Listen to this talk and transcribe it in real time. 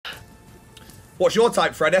What's your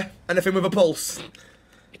type, Freddy? Anything with a pulse?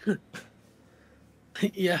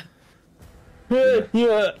 Yeah.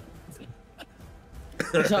 Yeah.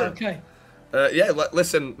 Is that okay? Yeah,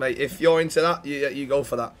 listen, mate, if you're into that, you go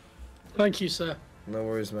for that. Thank you, sir. No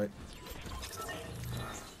worries, mate.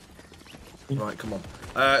 Right, come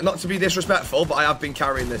on. Not to be disrespectful, but I have been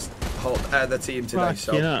carrying this whole the team today,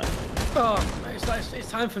 so. Yeah. Oh, it's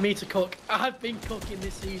time for me to cook. I've been cooking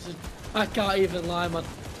this season. I can't even lie, man.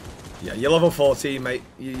 Yeah, you're level 14, mate.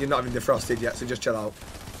 You're not even defrosted yet, so just chill out.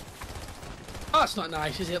 Oh, that's not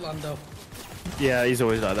nice, is it, Lando? Yeah, he's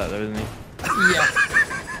always like that, though, isn't he?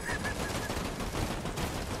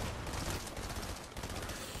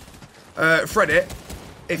 Yeah. Freddy,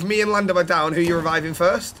 if me and Lando are down, who are you reviving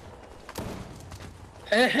first?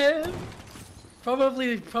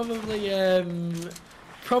 Probably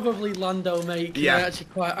Lando, mate. Yeah.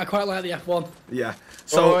 I quite like the F1. Yeah.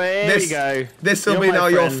 So here we go. This will be now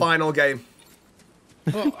your final game.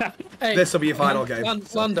 Oh, hey, This will be your final game.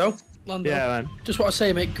 Lando. Yeah, man. Just want to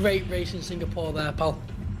say, mate, great race in Singapore there, pal.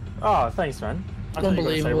 Oh, thanks, man. I thought you were going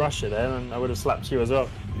to say Unbelievable. Russia there, and I would have slapped you as well.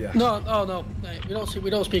 Yeah. No, oh no, mate, we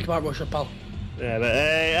don't speak about Russia, pal. Yeah, but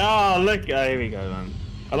hey, oh, look. Oh, here we go, man.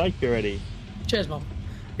 I like you already. Cheers, man.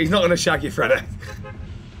 He's not going to shag you, Freddy.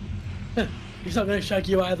 He's not going to shag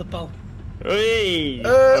you either, pal. Hey!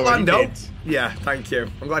 Lando. Yeah, thank you.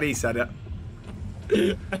 I'm glad he said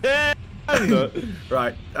it.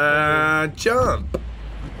 Right. Jump.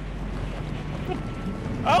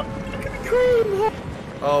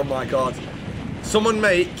 Oh my god. Someone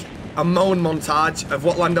make a moan montage of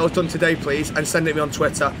what Lando's done today, please, and send it me on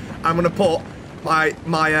Twitter. I'm going to put my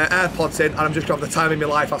AirPods in, and I'm just going to have the time of my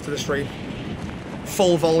life after the stream.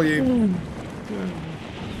 Full volume.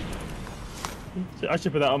 I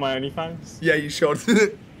should put that on my OnlyFans. Yeah, you should.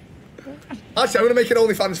 Actually, I'm going to make an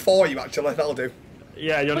OnlyFans for you, actually. That'll do.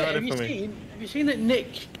 Yeah, you're not Have it for me. you seen that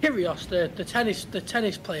Nick Kyrgios, the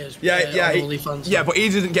tennis players? Yeah, on OnlyFans? Yeah, but he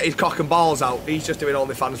doesn't get his cock and balls out. He's just doing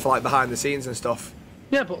OnlyFans for like behind the scenes and stuff.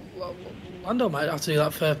 Yeah, but Lando might have to do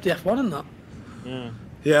that for the F1 and that. Yeah.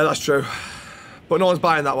 Yeah, that's true. But no one's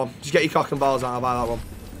buying that one. Just get your cock and balls out. I'll buy that one.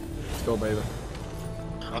 Let's go, baby.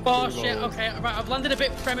 Oh shit! Okay, right, I've landed a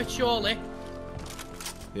bit prematurely.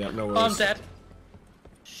 Yeah, no worries. Oh, I'm dead.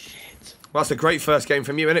 Shit. Well, that's a great first game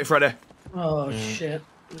from you, isn't it, Freddy? Oh shit.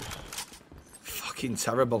 Fucking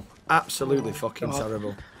terrible. Absolutely fucking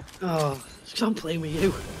terrible. Oh, it's 'cause I'm playing with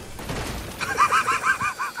you.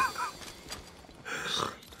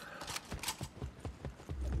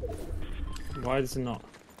 Why is it not?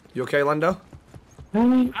 You okay, Lando? Yeah,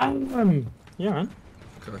 man.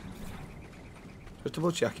 Okay. Just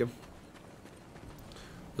double check him.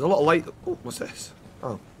 There's a lot of late. Oh, what's this?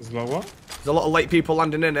 Oh. There's a lot of what? There's a lot of late people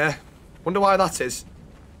landing in here. Wonder why that is.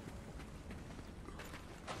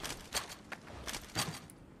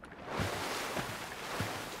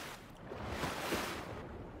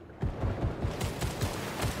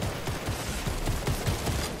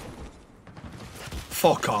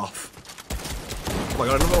 Fuck off. Oh my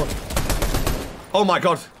god, another one. Oh my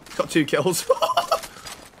god, he's got 2 kills.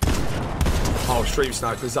 Oh, stream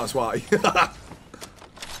snipers, that's why.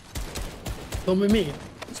 Done with me?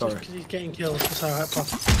 Sorry. Because he's getting killed. It's alright, pal.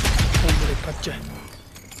 Don't worry, Padger.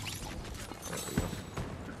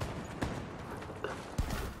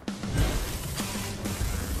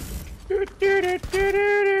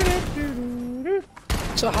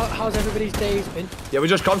 So how's everybody's days been? Yeah, we're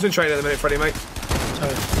just concentrating at the minute, Freddy, mate.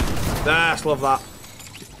 Sorry. Nice, love that.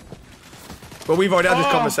 But we've already had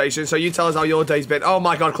this conversation, so you tell us how your day's been. Oh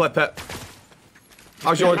my god, clip it.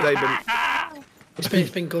 How's your day been?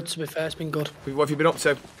 It's been good, to be fair. It's been good. What have you been up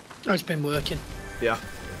to? I've just been working. Yeah.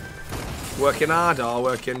 Working hard or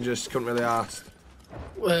working just couldn't really ask?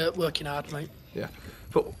 Working hard, mate. Yeah.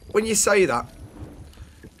 But when you say that,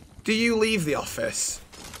 do you leave the office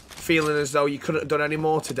feeling as though you couldn't have done any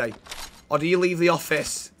more today? Or do you leave the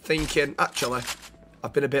office thinking, actually,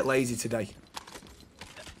 I've been a bit lazy today?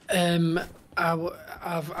 The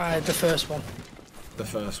first one. The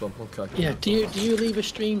first one, okay. Yeah. Do you leave a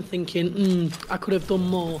stream thinking, I could have done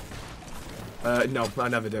more? No, I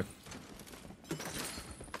never do.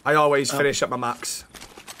 I always finish at my max.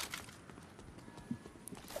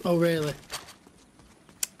 Oh, really?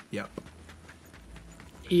 Yep.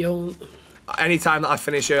 Any time that I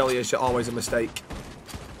finish early is always a mistake.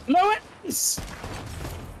 No, it's...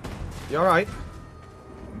 You alright?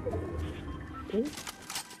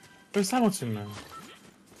 Where's Hamilton now?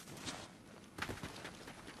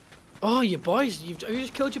 Oh, your boys. Have you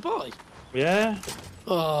just killed your boy? Yeah.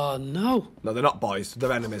 Oh, no. No, they're not boys.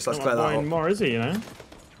 They're enemies. Let's Not clear that buying up. more, is he, you know?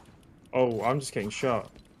 Oh, I'm just getting shot.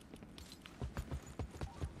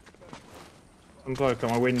 Some bloke on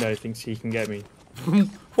my window thinks he can get me.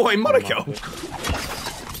 What, in Monaco? Is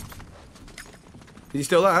he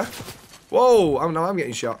still there? Whoa, I'm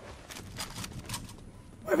getting shot.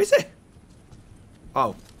 Where is he?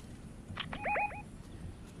 Oh.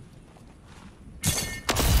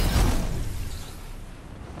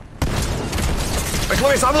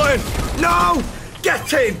 Chloe's Hamilton! No!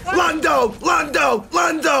 Get in! Lando! Lando!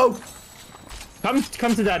 Lando! Come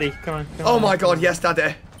to daddy. Come on. Oh my god, yes,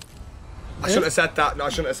 daddy. I shouldn't have said that. No, I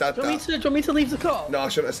shouldn't have said that. Do you want me to leave the call? No, I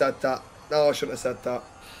shouldn't have said that. No, I shouldn't have said that.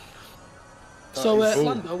 So,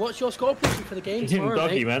 Lando, what's your score prediction for the game tomorrow,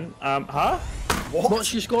 doggy, mate? man. Huh?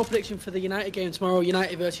 What's your score prediction for the United game tomorrow?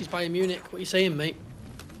 United versus Bayern Munich. What are you saying, mate?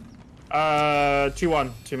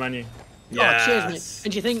 2-1 to Man U. Yes. Oh, cheers, mate.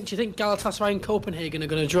 And do you think Galatasaray and Copenhagen are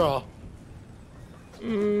going to draw?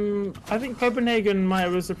 I think Copenhagen might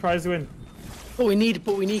have a surprise win. But we need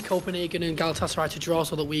Copenhagen and Galatasaray to draw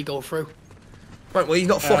so that we go through. Right, well, he's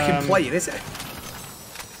not fucking playing, is he?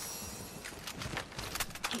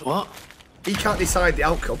 What? He can't decide the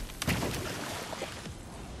outcome.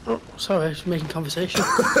 Oh, sorry, I was making conversation.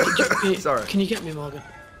 Sorry. Can you get me, Morgan?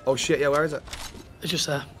 Oh shit, yeah, where is it? It's just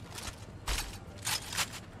there.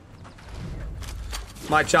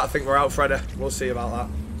 My chat think we're out, Freddy. We'll see about that.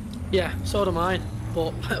 Yeah, so do mine.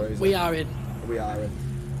 But we are in. We are in.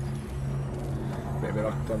 Maybe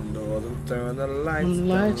lock on doors and turn the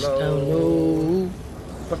lights, Down low.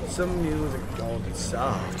 Put some music on the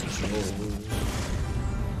sound.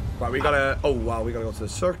 Right, we gotta. Oh wow, we gotta go to the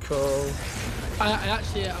circle. I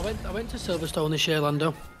went to Silverstone this year,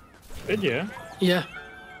 Lando. Did you? Yeah.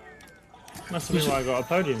 Must have been why I got a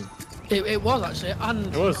podium. It was actually,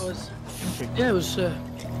 and it was. Yeah, it was. Can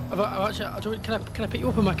I pick you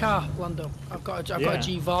up in my car, Lando? I've got a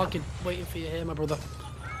G-Wagen waiting for you here, my brother.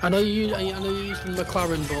 I know you used the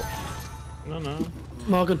McLaren, but no.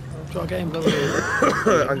 Morgan, gotta get him, brother.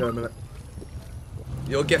 Hang on a minute.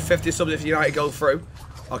 You'll get 50 subs if United go through.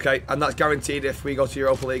 Okay, and that's guaranteed if we go to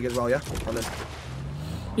Europa League as well, yeah?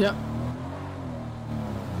 Yeah.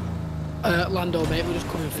 Lando, mate, we're just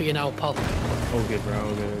coming for you now, pal. All good, bro.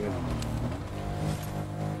 All good.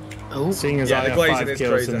 Oh. Seeing as I have 5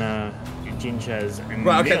 kills and Angryginge and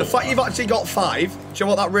right, okay, the fact you've actually got 5, do you know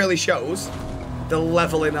what that really shows? The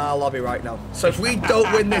level in our lobby right now. So if we don't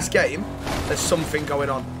win this game, there's something going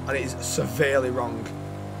on, and it is severely wrong.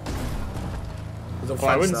 Well,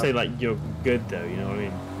 I wouldn't say like you're good though, you know what I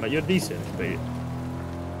mean? Like you're decent, but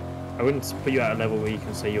I wouldn't put you at a level where you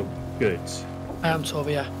can say you're good. I am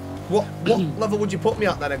Toby, yeah. What level would you put me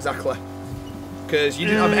at then exactly? Because you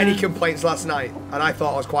didn't have any complaints last night, and I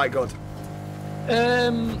thought I was quite good.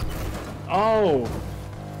 Oh.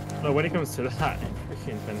 No, when it comes to that,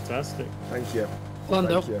 freaking fantastic. Thank you.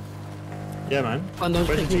 Lando. Thank you. Yeah, man. Lando's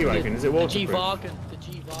Where's the G-Wagen? Is it waterproof? The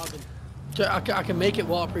G-Wagen. I can make it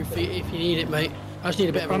waterproof if you need it, mate. I just need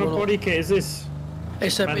a bit of a run-up. What kind of body kit is this?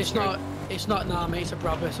 It's not nah, mate. It's a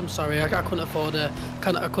Brabus. I'm sorry, I couldn't afford a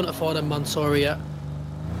Mansory yet.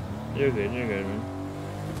 You're good, man.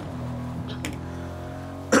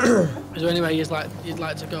 Is there any way you'd like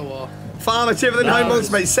to go or? Farmer, cheer for the 9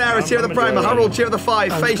 months, mate. Sarah, cheer for the primer. Harold, cheer for the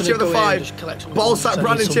 5. Face, cheer for the 5. Ballsack,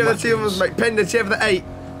 Brandon, cheer for the 2 months, mate. Pinder, cheer for the 8.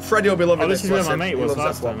 Freddie will be loving this. This is where my mate was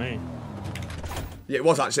last time, eh? Yeah, it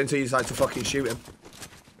was actually until you decided to fucking shoot him.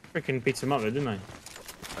 Freaking beat him up though, didn't I?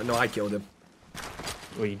 No, I killed him.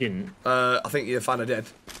 Well, you didn't. I think you're a fan of dead.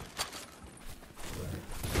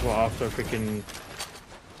 What, after freaking...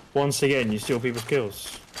 Once again, you steal people's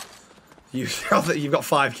kills? You've got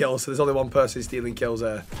 5 kills, so there's only one person stealing kills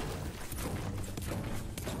there.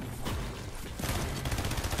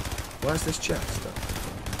 Where's this chest?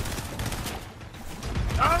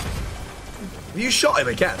 Have you shot him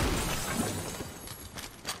again?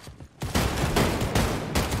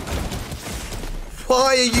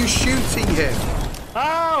 Why are you shooting him?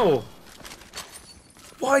 Ow!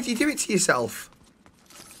 Why did you do it to yourself?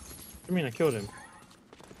 What do you mean I killed him?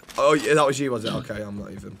 Oh, yeah, that was you, was it? Okay, I'm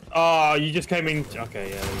not even. Oh, you just came in. Okay,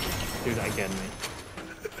 yeah, do that again, mate.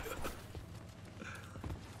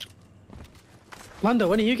 Lando,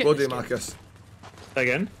 when are you getting Will do, Marcus.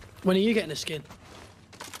 Again? When are you getting a skin?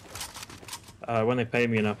 When they pay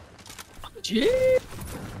me enough. Gee.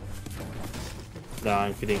 No,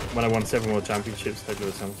 I'm kidding. When I won 7 World Championships, they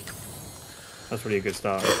do something. That's really a good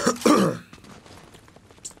start.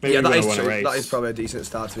 Maybe yeah, that is win true. a race. That is probably a decent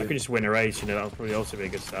start to I it. could just win a race, you know, that would probably also be a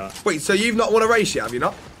good start. Wait, so you've not won a race yet, have you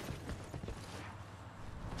not?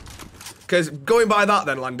 Because going by that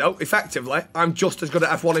then, Lando, effectively, I'm just as good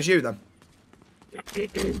at F1 as you then.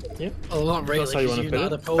 Yeah. Oh, not really. That's how you want to put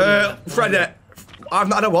had it. a podium. Freddy, I've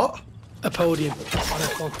not had a what? A podium on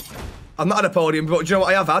F1. I've not had a podium, but do you know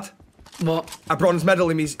what I have had? What? A bronze medal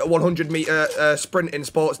in his 100-meter sprinting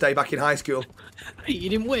sports day back in high school. Hey, you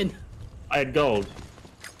didn't win. I had gold.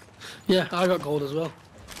 Yeah, I got gold as well.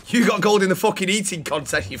 You got gold in the fucking eating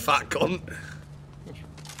contest, you fat cunt.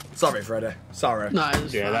 Sorry, Freddy. Sorry. No, it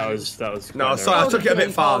was Yeah, fine. that was. No, sorry, I took it a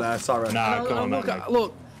bit far there. Sorry. Nah, come on, look, man.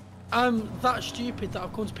 look, I'm that stupid that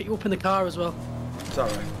I've come to pick you up in the car as well.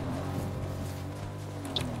 Sorry.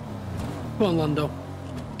 Come on, Lando.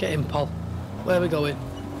 Get in, Paul. Where are we going?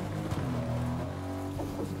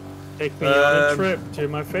 Take me on a trip to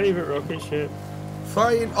my favourite rocket ship.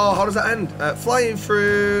 Flying. Oh, how does that end? Flying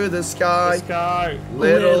through the sky. The sky.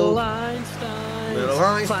 Little Einstein. Little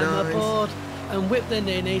Einsteins. Climb aboard and whip the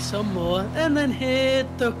nene some more, and then hit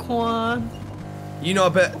the quan. You know a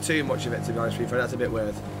bit too much of it, to be honest with you, Fred. That's a bit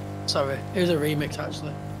weird. Sorry, it was a remix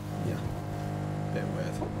actually. Yeah. Bit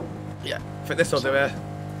weird. Yeah. I think this will do it.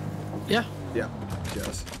 Yeah. Yeah.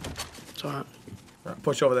 Cheers. It's alright. Right,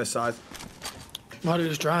 push over this side. Why do you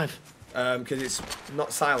just drive? Because it's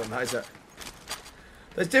not silent, that is it?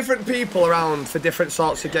 There's different people around for different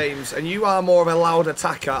sorts of games, and you are more of a loud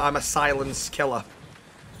attacker, I'm a silence killer.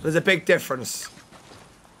 There's a big difference.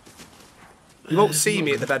 You won't see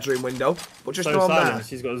me at the bedroom window, but just know I'm there.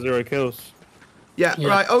 He's got 0 kills. Yeah, Yeah.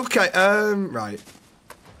 right, okay, right.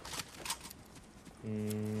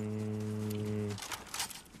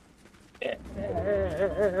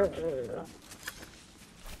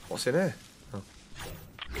 What's in here? Oh.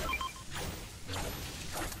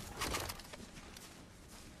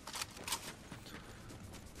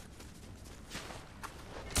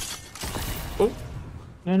 Oh.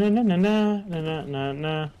 No, no, no, no, no, no, no, no,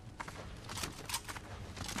 no.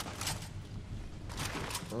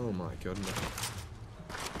 Oh my goodness.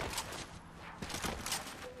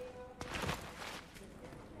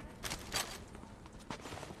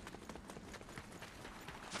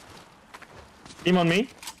 Team on me.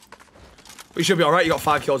 We should be alright, you got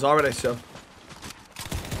 5 kills already, so.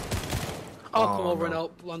 I'll come over and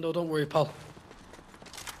help, Lando, don't worry, pal.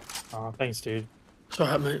 Oh, thanks, dude. It's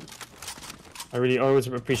alright, mate. I really always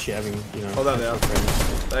appreciate having, you know. Oh, there they are.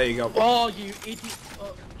 friends. There you go. Oh, you idiot.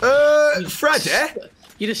 Oh, Freddy?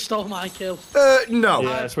 you just stole my kill. No.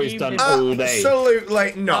 Yeah, that's what he's done beamed all day.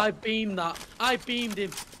 Absolutely not. I beamed that. I beamed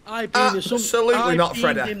him. I beamed him. Absolutely not, I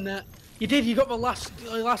Freddy. beamed him there. You did. You got the last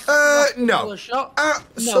no. shot.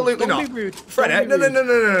 Absolutely no, not. don't be rude. Freddy, Don't be rude.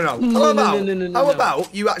 no. How No.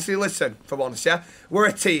 about you actually listen for once, yeah? We're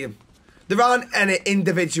a team. There aren't any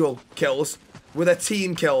individual kills. We're the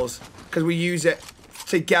team kills because we use it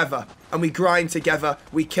together and we grind together,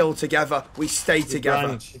 we kill together, we stay together.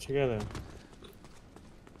 Grind together.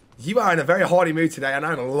 You are in a very horny mood today and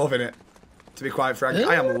I'm loving it. To be quite frank,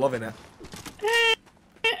 I am loving it.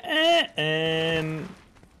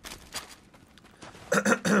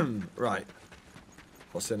 Right.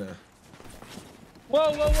 What's in here?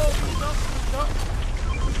 Whoa, whoa, whoa.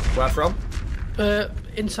 Where from?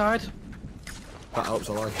 Inside. That helps,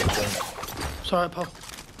 I like it. So. Sorry, pal.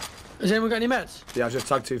 Has anyone got any meds? Yeah, I've just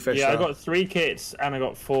tagged 2 fish. Yeah, there. I got 3 kits and I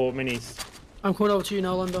got 4 minis. I'm coming over to you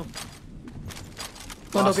now, Lando.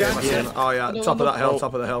 Oh, Lando, I see him, behind I see him. you. Oh yeah, Lando, top of that hill, Lando.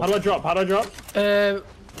 top of the hill. How do I drop? How do I drop?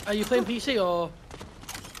 Are you playing PC or?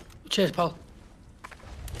 Cheers, pal.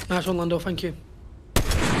 Nice one, Lando. Thank you.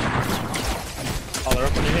 Oh, they're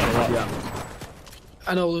up on the hill or what? Yeah.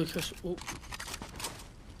 I know, Lucas. Oh.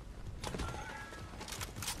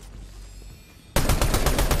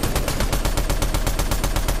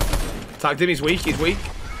 Tagged him, he's weak, he's weak.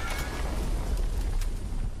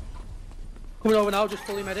 Coming over now, just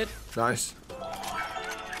fully medded. Nice.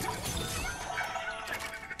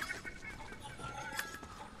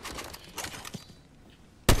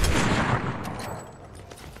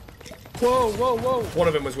 Whoa, whoa, whoa. One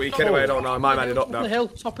of them was weak anyway, I don't know, I might have ended up Top of the now. hill,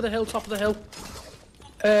 top of the hill, top of the hill.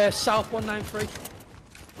 South 193.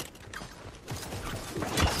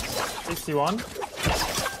 61.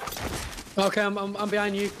 Okay, I'm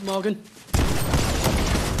behind you, Morgan.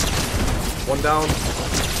 1 down.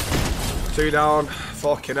 2 down.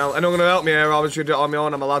 Fucking hell. Anyone gonna help me here? I was gonna do it on my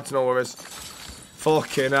own, I'm a lad, no worries.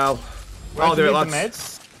 Fucking hell. I'll do it, lads.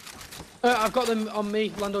 Meds? I've got them on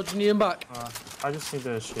me, Lando. Do you need them back? I just need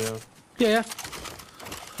the shield. Yeah.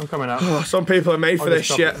 I'm coming out. Oh, some people are made for this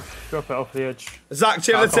shit. Drop it off the edge. Zach,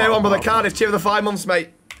 cheer for the tier 1 brother. Cardiff, cheer for the 5 months, mate.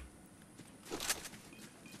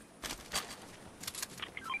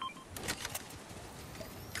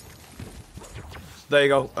 There you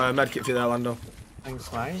go. Medkit for you there, Lando.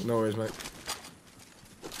 Thanks, mate. No worries, mate.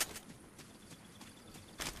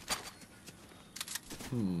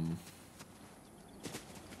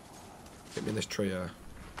 Get me in this tree here.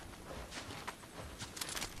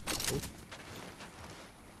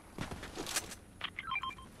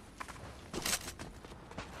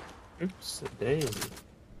 Oops, daisy.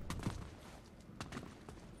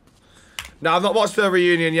 No, I've not watched the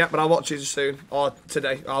reunion yet, but I'll watch it soon. Or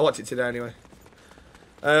today. I'll watch it today anyway.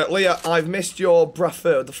 Leah, I've missed your breath.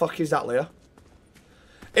 What the fuck is that, Leah?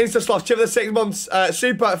 Instasloth, cheer for the 6 months.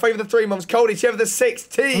 Super, thank you for the 3 months. Cody, cheer for the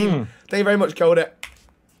 16. Thank you very much, Cody.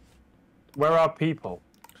 Where are people?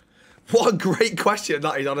 What a great question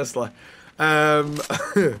that is, honestly.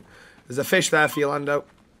 There's a fish there for you, Lando.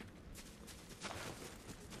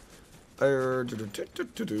 Oh,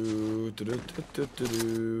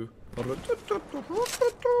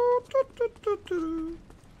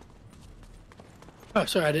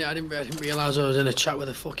 sorry, I didn't realise I was in a chat with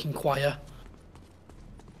a fucking choir.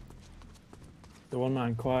 The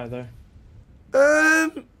one-man choir,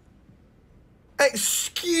 though.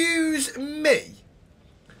 Excuse me.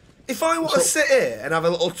 If I want to sit here and have a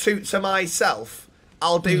little toot to myself,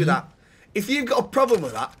 I'll do that. If you've got a problem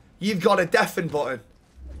with that, you've got a deafen button.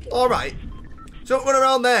 All right. So don't run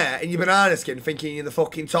around there in your banana skin thinking you're the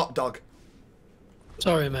fucking top dog.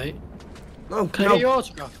 Sorry, mate. No, Can I get your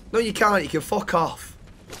autograph? No, you can't. You can fuck off.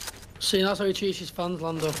 See, that's how he treats his fans,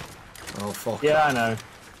 Lando. Oh, fuck. Yeah, I know.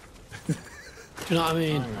 Do you know what I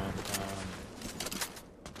mean?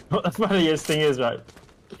 What the funniest thing is, right?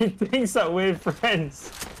 He thinks that we're friends.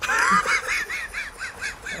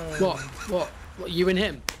 What, you and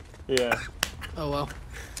him? Yeah. Oh, well.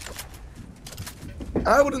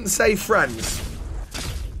 I wouldn't say friends.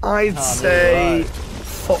 I'd say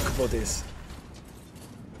fuck buddies.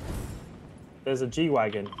 There's a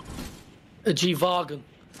G-Wagon. A G-Wagon.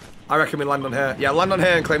 I reckon we land on here. Yeah, land on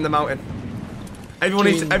here and claim the mountain.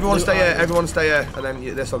 Everyone stay here. Everyone stay here, and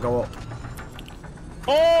then this will go up.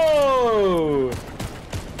 Oh!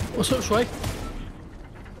 What's up, Sway?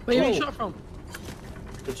 Where are you being shot from?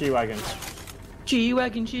 The G-Wagon.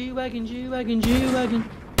 G-Wagon, G-Wagon, G-Wagon, G-Wagon.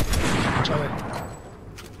 Sorry.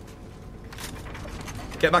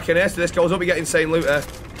 Get back in here, so this goes up, we get insane loot here.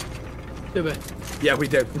 Do we? Yeah, we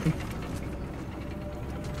do.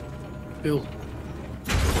 Cool.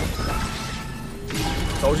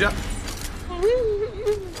 Told ya.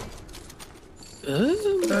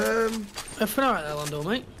 Everything alright there, Lando,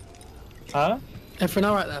 mate? Huh? Everything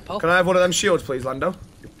alright there, pal? Can I have one of them shields, please, Lando?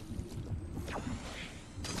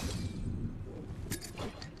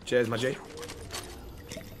 Cheers, my G.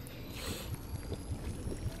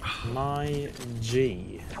 My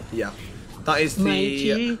G. Yeah. That is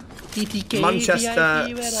the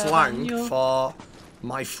Manchester slang for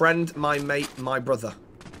my friend, my mate, my brother.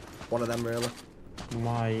 One of them, really.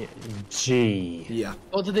 My G. Yeah.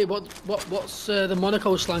 What's the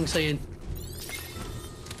Monaco slang saying?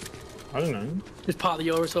 I don't know. It's part of the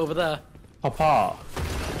Eurus over there. Papa.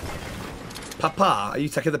 Papa, are you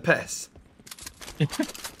taking the piss?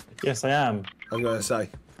 Yes, I am. I was going to say.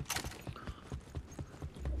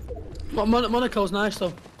 Well, Monaco's nice,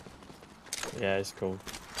 though. Yeah, it's cool.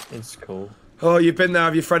 It's cool. Oh, you've been there,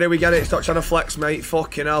 have you, Freddy? We get it. Stop trying to flex, mate.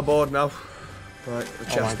 Fucking hell, bored now. Right, the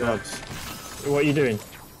chest. Oh my god. What are you doing?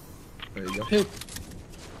 There you go. Who?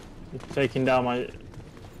 You're taking down my...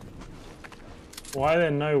 Why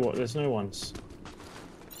are there there's no ones?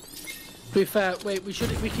 To be fair, wait, we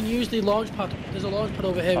can use the launch pad. There's a launch pad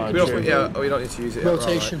over here. Oh, We don't need to use it.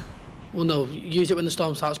 Rotation. Yet, Well, no, use it when the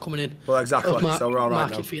storm starts coming in. well, exactly. So we're all right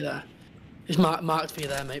mark now. it for you there. It's marked for you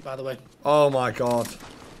there, mate, by the way. Oh my god.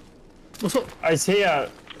 What's up? It's here,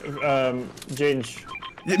 Ginge.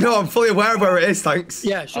 No, I'm fully aware of where it is, thanks.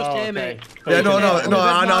 Yeah, it's just here, mate. Yeah, no,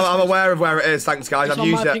 I'm aware of where it is, thanks, guys. It's I've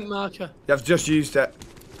used on my it. pink marker. Yeah, I've just used it.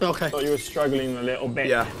 Okay. I thought you were struggling a little bit.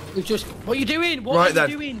 Yeah. We've just... What are you doing? What Right are then.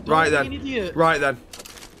 you doing? Don't Right be then. an idiot. Right then.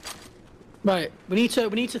 Right. We need to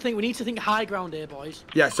think high ground here, boys.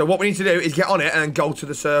 Yeah, so what we need to do is get on it and go to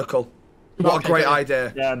the circle. What Okay, a great great.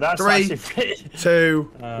 idea. Yeah, that's 3, actually pretty... 2,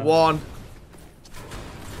 1.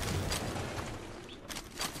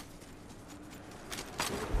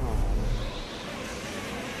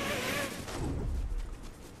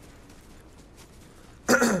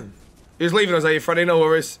 He's leaving us, are you, Freddy? No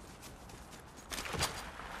worries.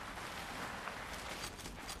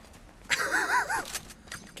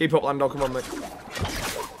 Keep up, Lando. Come on, mate.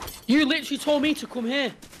 You literally told me to come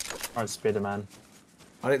here. Alright, Spider-Man.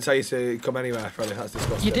 I didn't tell you to come anywhere, Freddy. That's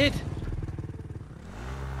disgusting. You did.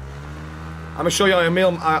 I'm gonna show you a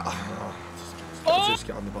meal. Just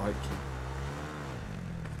get on the bike.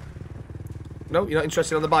 No, you're not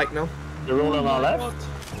interested on the bike, no? You're all on our left?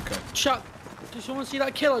 Okay. Shut. Did someone see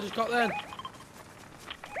that kill I just got then?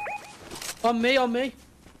 On me.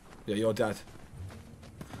 Yeah, you're dead.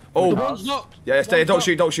 The Oh. one's knocked. Yeah, stay. One's Don't knocked.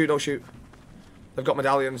 shoot. Don't shoot. Don't shoot. They've got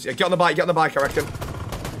medallions. Yeah, get on the bike. Get on the bike. I reckon.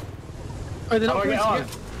 Oh, they're How not do I going get to on?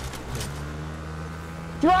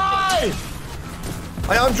 Drive!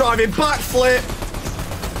 I am driving. Backflip.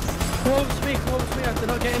 Come over to me, they're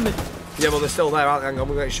not getting me. Yeah, well, they're still there, aren't they? Hang on,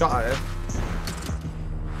 we're getting shot at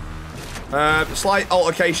here. Slight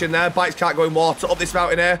altercation there. Bikes can't go in water. Up this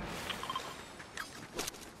mountain here.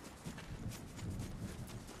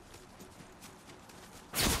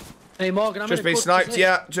 Hey, Morgan, I'm Just been sniped,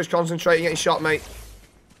 yeah. Just concentrating, getting shot, mate.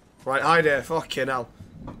 Right, hide here. Fucking hell.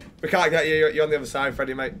 We can't get you. You're on the other side,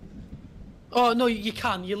 Freddy, mate. Oh, no, you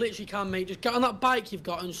can. You literally can, mate. Just get on that bike you've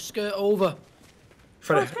got and skirt over.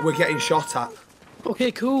 Freddy, we're getting shot at.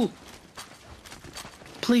 Okay, cool.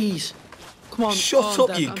 Please. Come on. Shut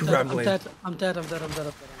up, you gremlin. I'm dead.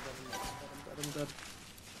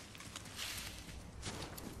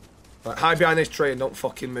 Right, hide behind this tree and don't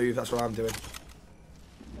fucking move. That's what I'm doing.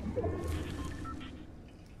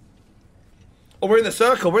 Oh, we're in the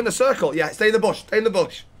circle. We're in the circle. Yeah, stay in the bush. Stay in the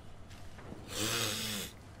bush.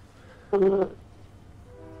 I'm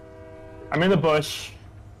in the bush.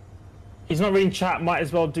 He's not reading chat. Might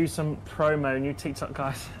as well do some promo. New TikTok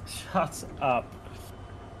guys. Shut up.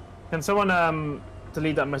 Can someone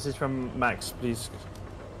delete that message from Max, please?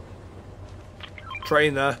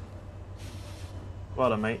 Train there. Well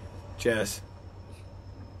done, mate. Cheers.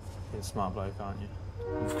 You're a smart bloke, aren't you?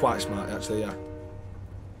 Quite smart, actually, yeah.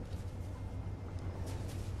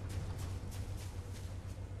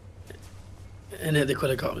 And they could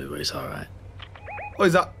have got me, but it's alright. Oh,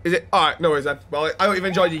 is that? Is it? Alright, no worries then. Well, I hope you've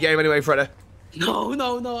enjoyed your game anyway, Freddy. No.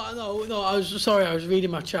 I was sorry. I was reading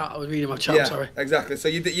my chat. Yeah, I'm sorry. Exactly. So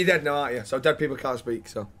you're dead now, aren't you? So dead people can't speak,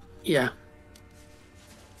 so. Yeah.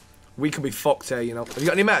 We could be fucked here, you know. Have you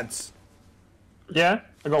got any meds? Yeah,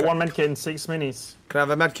 I got one medkit and 6 minis. Can I have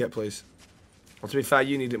a medkit, please? Well, to be fair,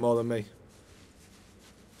 you need it more than me.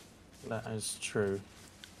 That is true.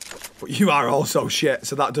 But you are also shit,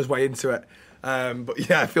 so that does weigh into it. But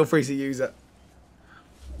yeah, feel free to use it.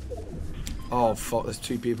 Oh, fuck, there's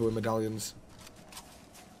 2 people with medallions.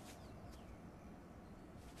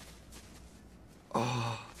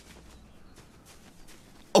 Oh.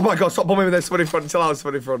 Oh my god, stop bombing with this one in front until I was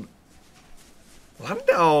one in front.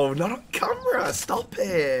 Lando, not on camera, stop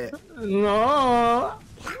it. No.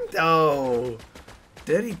 Lando.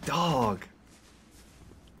 Dirty dog.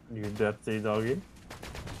 You dirty doggy.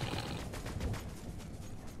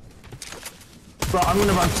 Bro, I'm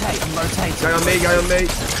gonna rotate. I'm rotating. Guy on me.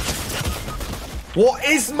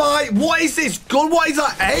 What is this gun? What is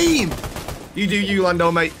that aim? You do you,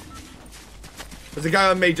 Lando, mate. There's a guy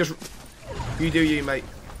on me, just... You do you, mate.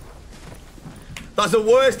 That's the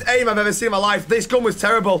worst aim I've ever seen in my life. This gun was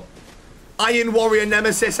terrible. Iron Warrior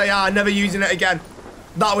Nemesis AR, never using it again.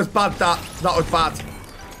 That was bad, that was bad.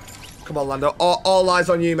 Come on, Lando. All eyes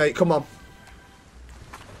on you, mate. Come on.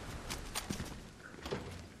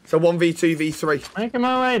 So 1v2, v3. Making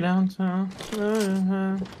my way downtown.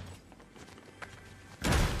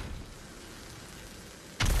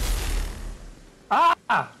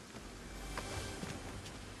 Ah!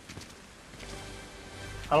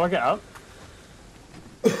 How do I get up?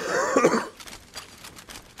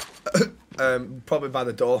 Probably by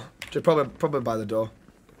the door. Just probably by the door.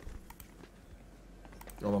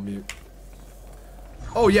 I'm on mute.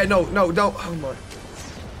 Oh yeah, no.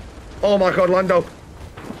 Oh my god, Lando.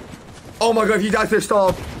 Oh my god, if you die to the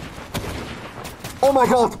storm. Oh my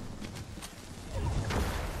god.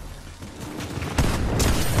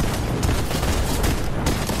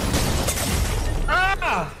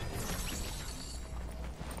 Ah!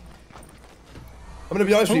 I'm gonna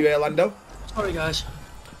be honest with you here, Lando. Sorry, guys.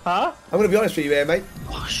 Huh? I'm gonna be honest with you here, mate.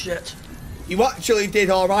 Oh shit. You actually did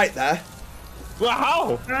all right there.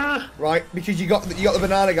 Wow! Right, because you got the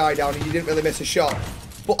banana guy down and you didn't really miss a shot.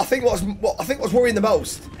 But I think what's worrying the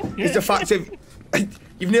most is the fact of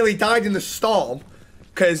you've nearly died in the storm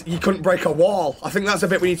because you couldn't break a wall. I think that's a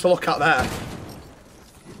bit we need to look at there.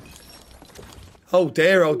 Oh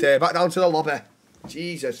dear, back down to the lobby.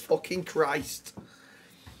 Jesus fucking Christ.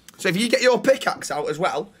 So if you get your pickaxe out as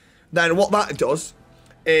well, then what that does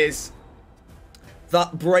is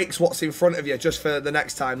that breaks what's in front of you just for the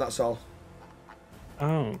next time, that's all.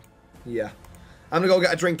 Oh. Yeah. I'm gonna go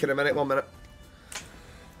get a drink in a minute, 1 minute.